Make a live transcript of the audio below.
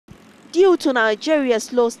Due to Nigeria's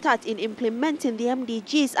slow start in implementing the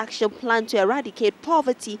MDGs action plan to eradicate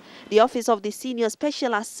poverty, the Office of the Senior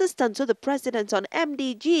Special Assistant to the President on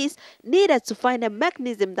MDGs needed to find a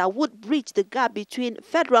mechanism that would bridge the gap between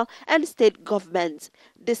federal and state governments.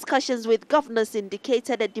 Discussions with governors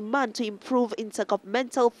indicated a demand to improve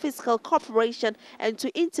intergovernmental fiscal cooperation and to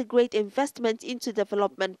integrate investment into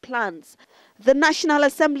development plans. The National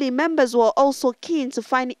Assembly members were also keen to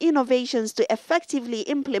find innovations to effectively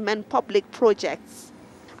implement public projects.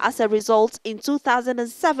 As a result, in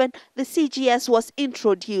 2007, the CGS was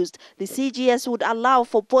introduced. The CGS would allow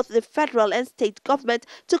for both the federal and state government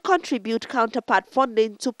to contribute counterpart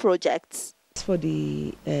funding to projects. For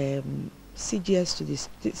the CGS to the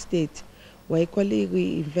state, we're equally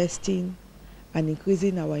reinvesting and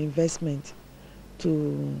increasing our investment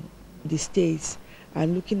to the states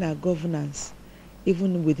and looking at governance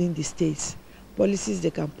even within the states, policies they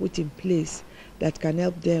can put in place that can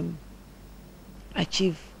help them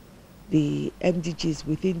achieve the MDGs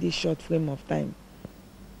within this short frame of time.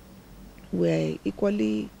 We're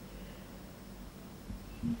equally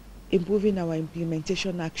improving our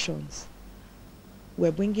implementation actions.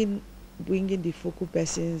 We're bringing the focal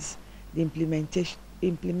persons, the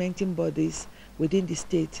implementing bodies within the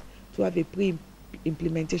state to have a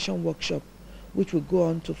pre-implementation workshop which will go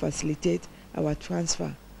on to facilitate our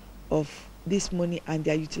transfer of this money and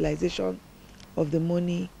their utilization of the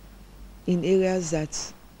money in areas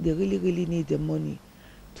that they really need the money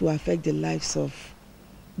to affect the lives of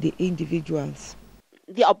the individuals.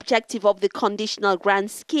 The objective of the conditional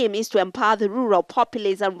grant scheme is to empower the rural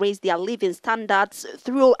populace and raise their living standards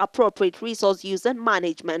through appropriate resource use and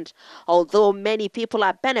management. Although many people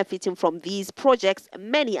are benefiting from these projects,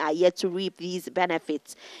 many are yet to reap these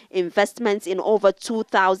benefits. Investments in over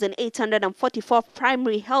 2,844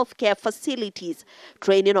 primary healthcare facilities,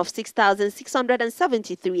 training of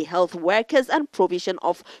 6,673 health workers, and provision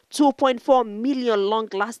of 2.4 million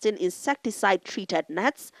long-lasting insecticide-treated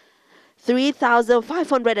nets,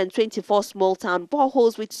 3,524 small-town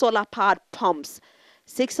boreholes with solar-powered pumps,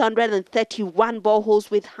 631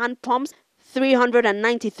 boreholes with hand pumps,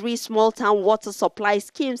 393 small-town water supply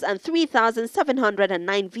schemes, and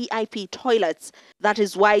 3,709 VIP toilets. That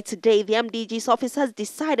is why today the MDGs office has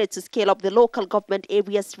decided to scale up the local government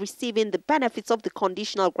areas receiving the benefits of the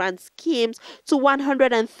conditional grant schemes to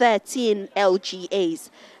 113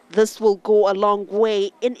 LGAs. This will go a long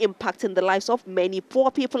way in impacting the lives of many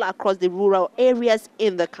poor people across the rural areas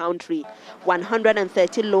in the country.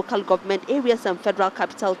 113 local government areas and Federal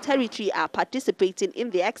Capital Territory are participating in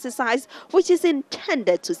the exercise, which is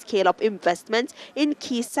intended to scale up investment in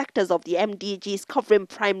key sectors of the MDGs covering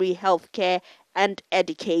primary health care and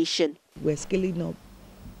education. We're scaling up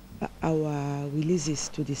our releases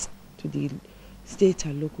to the state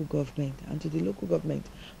and local government, and to the local government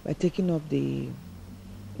we're taking up the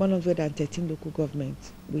 113 local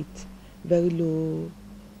governments with very low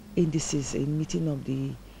indices in meeting of the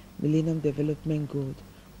Millennium Development Goal.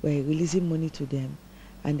 We're releasing money to them,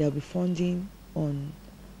 and they'll be funding on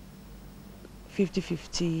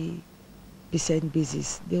 50-50%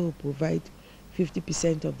 basis. They will provide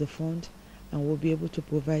 50% of the fund, and we'll be able to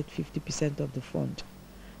provide 50% of the fund.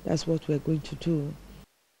 That's what we're going to do.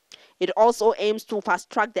 It also aims to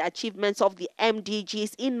fast-track the achievements of the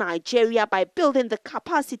MDGs in Nigeria by building the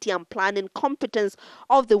capacity and planning competence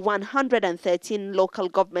of the 113 local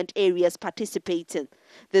government areas participating.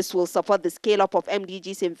 This will support the scale-up of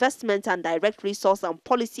MDGs investment and direct resource and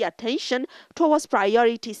policy attention towards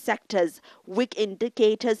priority sectors, weak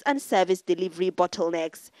indicators, and service delivery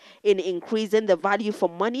bottlenecks. In increasing the value for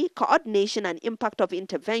money, coordination, and impact of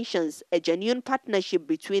interventions, a genuine partnership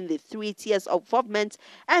between the three tiers of government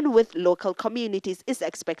and with local communities is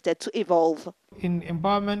expected to evolve. In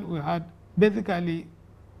empowerment, we had basically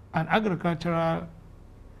an agricultural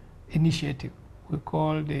initiative we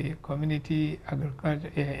call the Community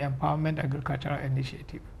Empowerment Agricultural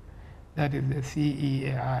Initiative. That is the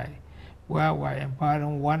CEAI, where we're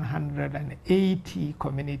empowering 180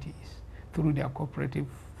 communities through their cooperative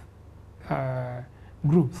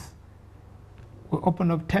groups. We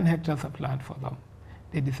open up 10 hectares of land for them.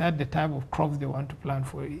 They decide the type of crops they want to plant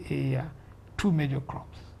for a year, 2 major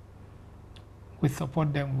crops. We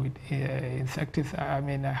support them with herbicides.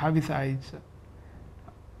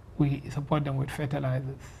 We support them with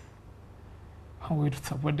fertilizers. And we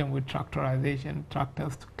support them with tractorization,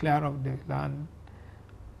 tractors to clear up the land.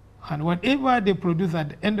 And whatever they produce at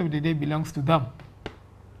the end of the day belongs to them.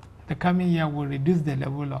 The coming year will reduce the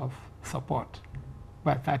level of support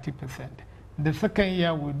by 30%. The second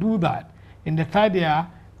year we'll do that. In the third year,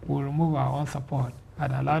 we'll remove our own support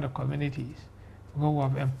and allow the communities, because we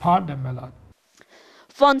have empowered them a lot.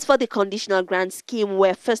 Funds for the conditional grant scheme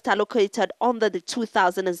were first allocated under the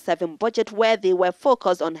 2007 budget, where they were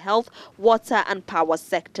focused on health, water and power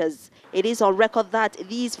sectors. It is on record that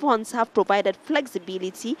these funds have provided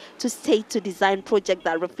flexibility to states to design projects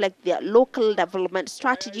that reflect their local development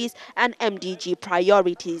strategies and MDG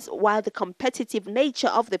priorities, while the competitive nature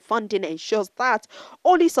of the funding ensures that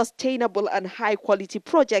only sustainable and high-quality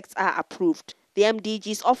projects are approved. The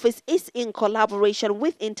MDGs office is in collaboration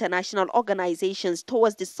with international organizations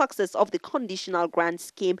towards the success of the Conditional Grant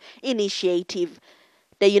Scheme initiative.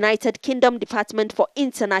 The United Kingdom Department for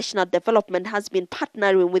International Development has been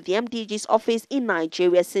partnering with the MDGs office in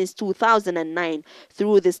Nigeria since 2009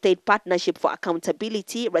 through the State Partnership for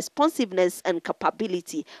Accountability, Responsiveness and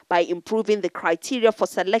Capability by improving the criteria for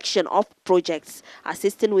selection of projects,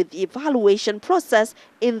 assisting with the evaluation process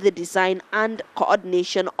in the design and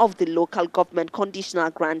coordination of the local government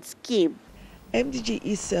conditional grant scheme. MDG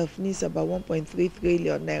itself needs about 1.3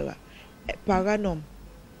 trillion naira per annum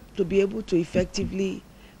to be able to effectively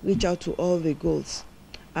reach out to all the goals,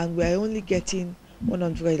 and we're only getting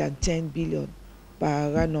 110 billion per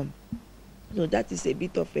annum. So that is a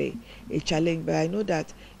bit of a challenge, but I know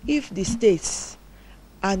that if the states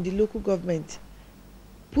and the local government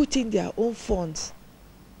put in their own funds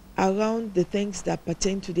around the things that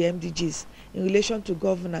pertain to the MDGs in relation to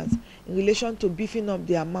governance, in relation to beefing up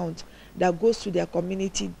the amount that goes to their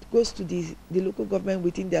community, goes to the local government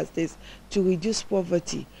within their states to reduce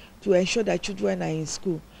poverty, to ensure that children are in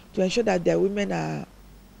school, to ensure that their women are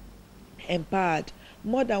empowered,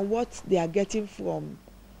 more than what they are getting from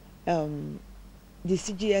the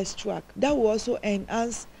CGS track. That will also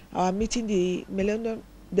enhance our meeting the Millennium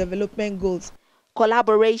Development Goals.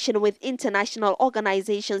 Collaboration with international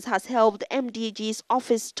organizations has helped MDG's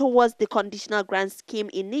office towards the Conditional Grant Scheme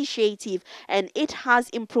initiative, and it has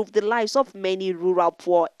improved the lives of many rural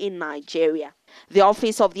poor in Nigeria. The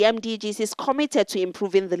office of the MDGs is committed to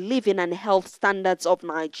improving the living and health standards of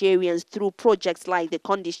Nigerians through projects like the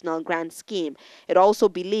Conditional Grant Scheme. It also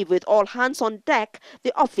believes, with all hands on deck,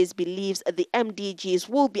 the office believes the MDGs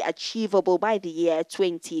will be achievable by the year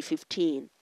 2015.